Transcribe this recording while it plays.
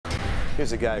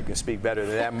Here's a guy who can speak better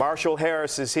than that. Marshall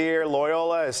Harris is here.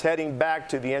 Loyola is heading back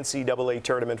to the NCAA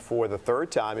tournament for the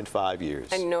third time in 5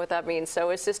 years. And you know what that means. So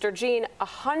is Sister Jean,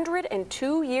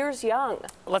 102 years young.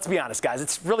 Let's be honest, guys.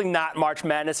 It's really not March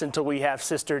Madness until we have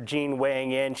Sister Jean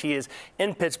weighing in. She is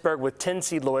in Pittsburgh with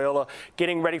 10-seed Loyola,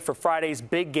 getting ready for Friday's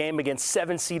big game against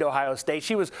 7-seed Ohio State.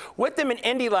 She was with them in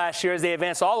Indy last year as they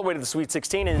advanced all the way to the Sweet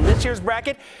 16. And in this year's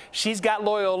bracket, she's got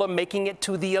Loyola making it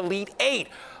to the Elite Eight,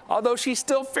 although she's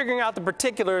still figuring out the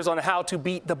particulars on how to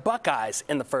beat the Buckeyes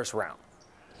in the first round.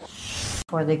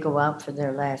 Before they go out for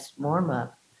their last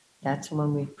warm-up, that's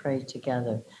when we pray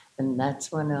together. And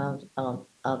that's when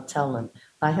I'll tell them.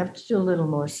 I have to do a little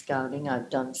more scouting. I've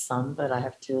done some, but I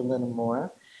have to do a little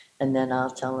more. And then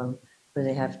I'll tell them what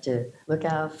they have to look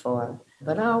out for.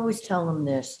 But I always tell them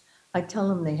this. I tell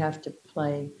them they have to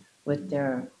play with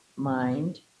their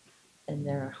mind and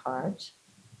their heart,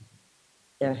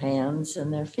 their hands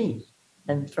and their feet.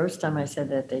 And the first time I said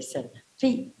that, they said,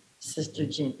 feet, Sister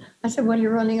Jean. I said, well,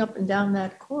 you're running up and down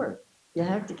that court. You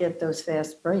have to get those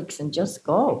fast breaks and just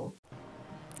go.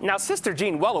 Now, Sister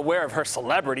Jean, well aware of her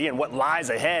celebrity and what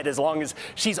lies ahead as long as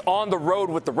she's on the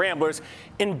road with the Ramblers,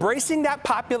 embracing that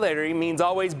popularity means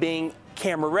always being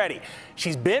camera ready.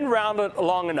 She's been around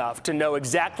long enough to know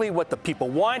exactly what the people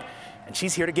want, and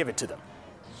she's here to give it to them.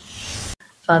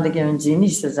 Father Garanzini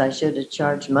says I should have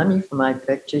charged money for my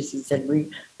pictures. He said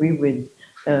we would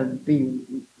be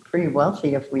pretty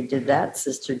wealthy if we did that,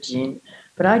 Sister Jean.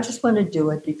 But I just want to do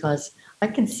it because I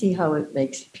can see how it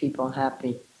makes people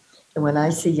happy. And when I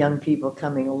see young people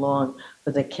coming along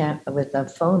with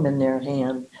a phone in their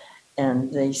hand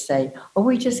and they say, oh,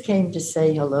 we just came to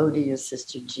say hello to you,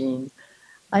 Sister Jean,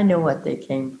 I know what they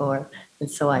came for. And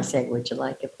so I say, would you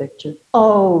like a picture?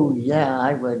 Oh, yeah,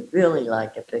 I would really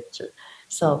like a picture.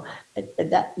 So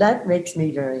that makes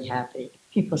me very happy.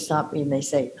 People stop me and they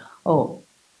say, oh,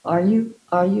 are you?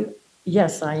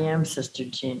 Yes, I am, Sister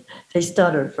Jean. They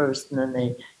stutter first and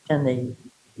then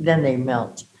they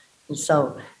melt. And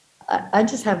so I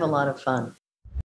just have a lot of fun.